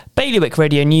Bailiwick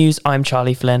Radio News, I'm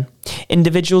Charlie Flynn.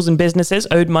 Individuals and businesses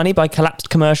owed money by collapsed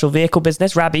commercial vehicle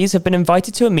business Rabey's have been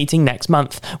invited to a meeting next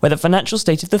month, where the financial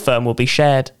state of the firm will be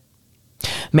shared.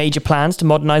 Major plans to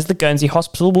modernise the Guernsey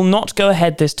hospital will not go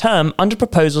ahead this term under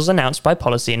proposals announced by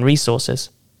Policy and Resources.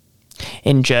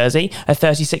 In Jersey, a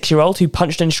 36-year-old who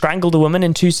punched and strangled a woman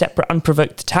in 2 separate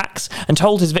unprovoked attacks and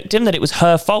told his victim that it was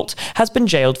her fault has been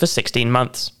jailed for 16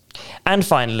 months. And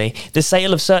finally, the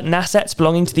sale of certain assets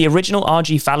belonging to the original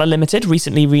R.G. Fowler Limited,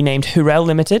 recently renamed Hurrell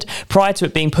Limited, prior to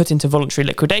it being put into voluntary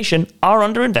liquidation, are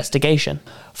under investigation.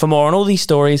 For more on all these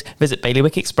stories, visit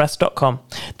bailiwickexpress.com.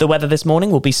 The weather this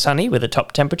morning will be sunny with a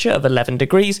top temperature of 11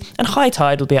 degrees and high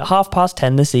tide will be at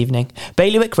 10:30 this evening.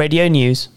 Bailiwick Radio News.